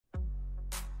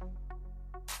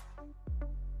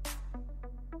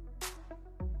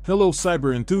Hello,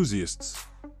 cyber enthusiasts.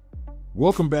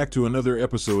 Welcome back to another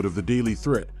episode of The Daily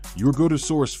Threat, your go-to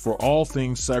source for all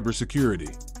things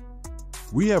cybersecurity.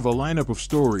 We have a lineup of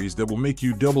stories that will make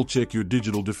you double-check your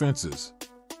digital defenses.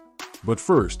 But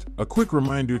first, a quick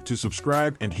reminder to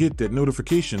subscribe and hit that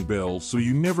notification bell so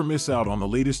you never miss out on the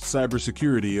latest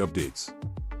cybersecurity updates.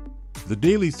 The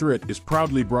Daily Threat is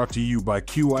proudly brought to you by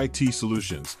QIT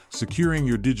Solutions, securing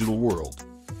your digital world.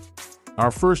 Our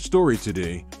first story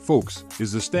today, folks,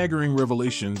 is a staggering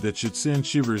revelation that should send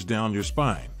shivers down your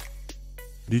spine.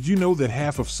 Did you know that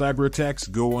half of cyber attacks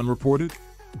go unreported?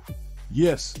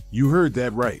 Yes, you heard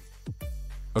that right.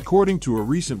 According to a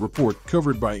recent report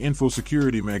covered by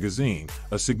InfoSecurity magazine,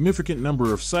 a significant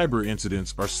number of cyber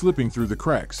incidents are slipping through the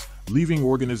cracks, leaving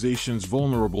organizations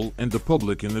vulnerable and the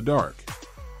public in the dark.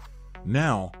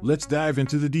 Now, let's dive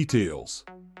into the details.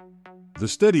 The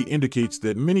study indicates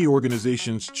that many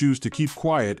organizations choose to keep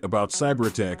quiet about cyber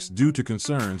attacks due to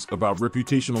concerns about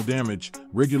reputational damage,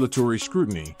 regulatory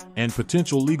scrutiny, and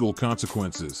potential legal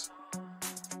consequences.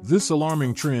 This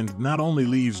alarming trend not only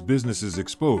leaves businesses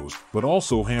exposed, but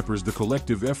also hampers the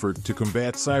collective effort to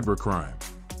combat cybercrime.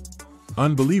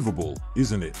 Unbelievable,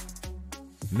 isn't it?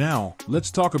 Now, let's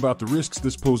talk about the risks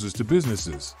this poses to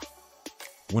businesses.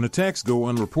 When attacks go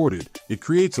unreported, it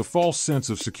creates a false sense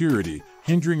of security,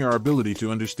 hindering our ability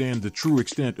to understand the true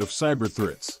extent of cyber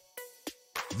threats.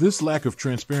 This lack of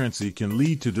transparency can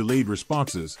lead to delayed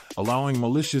responses, allowing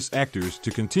malicious actors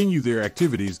to continue their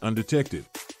activities undetected.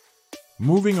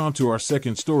 Moving on to our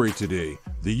second story today,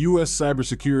 the U.S.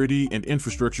 Cybersecurity and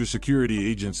Infrastructure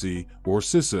Security Agency, or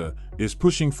CISA, is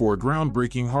pushing for a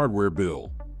groundbreaking hardware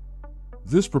bill.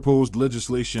 This proposed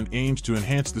legislation aims to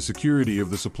enhance the security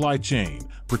of the supply chain,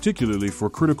 particularly for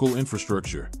critical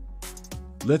infrastructure.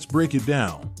 Let's break it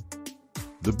down.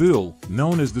 The bill,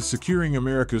 known as the Securing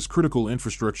America's Critical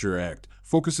Infrastructure Act,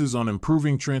 focuses on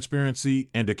improving transparency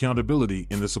and accountability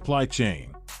in the supply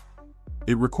chain.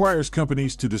 It requires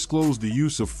companies to disclose the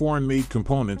use of foreign-made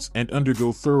components and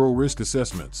undergo thorough risk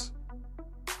assessments.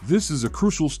 This is a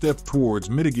crucial step towards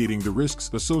mitigating the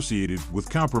risks associated with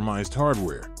compromised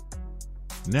hardware.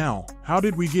 Now, how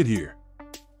did we get here?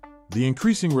 The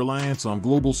increasing reliance on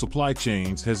global supply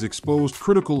chains has exposed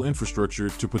critical infrastructure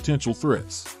to potential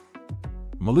threats.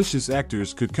 Malicious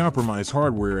actors could compromise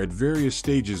hardware at various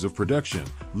stages of production,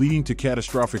 leading to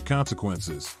catastrophic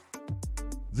consequences.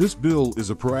 This bill is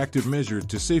a proactive measure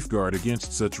to safeguard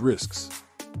against such risks.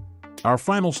 Our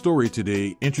final story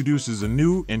today introduces a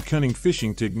new and cunning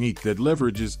phishing technique that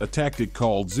leverages a tactic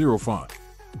called Zerofont.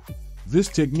 This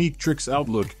technique tricks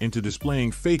Outlook into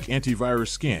displaying fake antivirus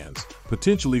scans,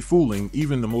 potentially fooling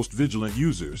even the most vigilant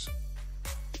users.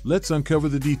 Let's uncover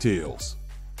the details.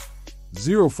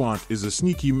 Zerofont is a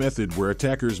sneaky method where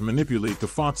attackers manipulate the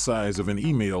font size of an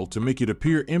email to make it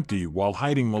appear empty while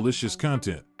hiding malicious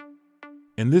content.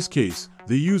 In this case,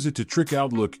 they use it to trick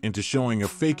Outlook into showing a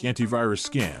fake antivirus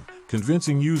scan,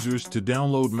 convincing users to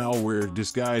download malware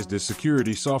disguised as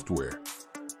security software.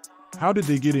 How did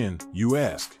they get in, you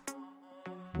ask?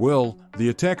 Well, the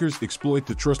attackers exploit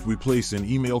the trust we place in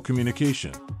email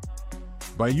communication.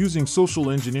 By using social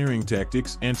engineering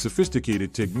tactics and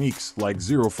sophisticated techniques like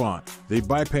Zerofont, they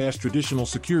bypass traditional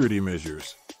security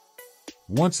measures.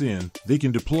 Once in, they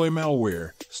can deploy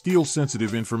malware, steal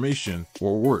sensitive information,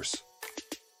 or worse.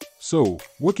 So,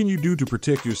 what can you do to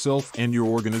protect yourself and your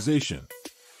organization?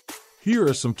 Here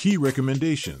are some key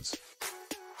recommendations.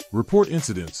 Report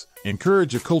incidents.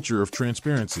 Encourage a culture of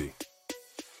transparency.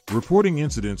 Reporting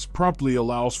incidents promptly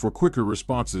allows for quicker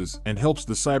responses and helps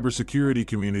the cybersecurity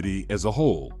community as a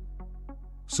whole.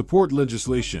 Support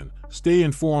legislation. Stay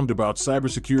informed about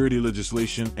cybersecurity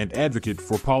legislation and advocate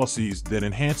for policies that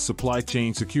enhance supply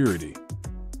chain security.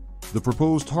 The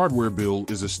proposed hardware bill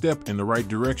is a step in the right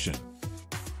direction.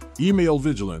 Email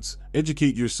vigilance.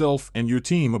 Educate yourself and your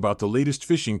team about the latest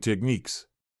phishing techniques.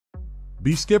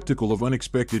 Be skeptical of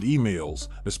unexpected emails,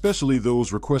 especially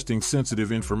those requesting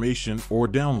sensitive information or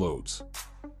downloads.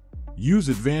 Use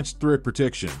advanced threat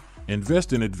protection.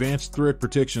 Invest in advanced threat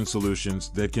protection solutions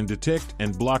that can detect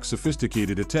and block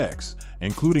sophisticated attacks,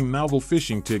 including novel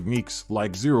phishing techniques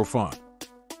like Zerofont.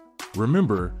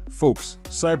 Remember, folks,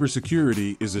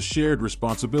 cybersecurity is a shared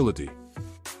responsibility.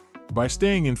 By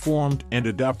staying informed and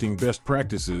adopting best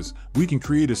practices, we can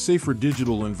create a safer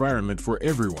digital environment for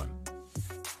everyone.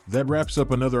 That wraps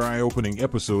up another eye-opening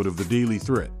episode of The Daily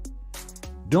Threat.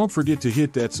 Don't forget to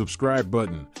hit that subscribe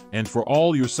button, and for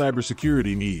all your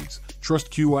cybersecurity needs,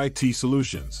 trust QIT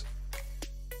Solutions.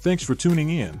 Thanks for tuning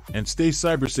in, and stay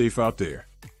cyber safe out there.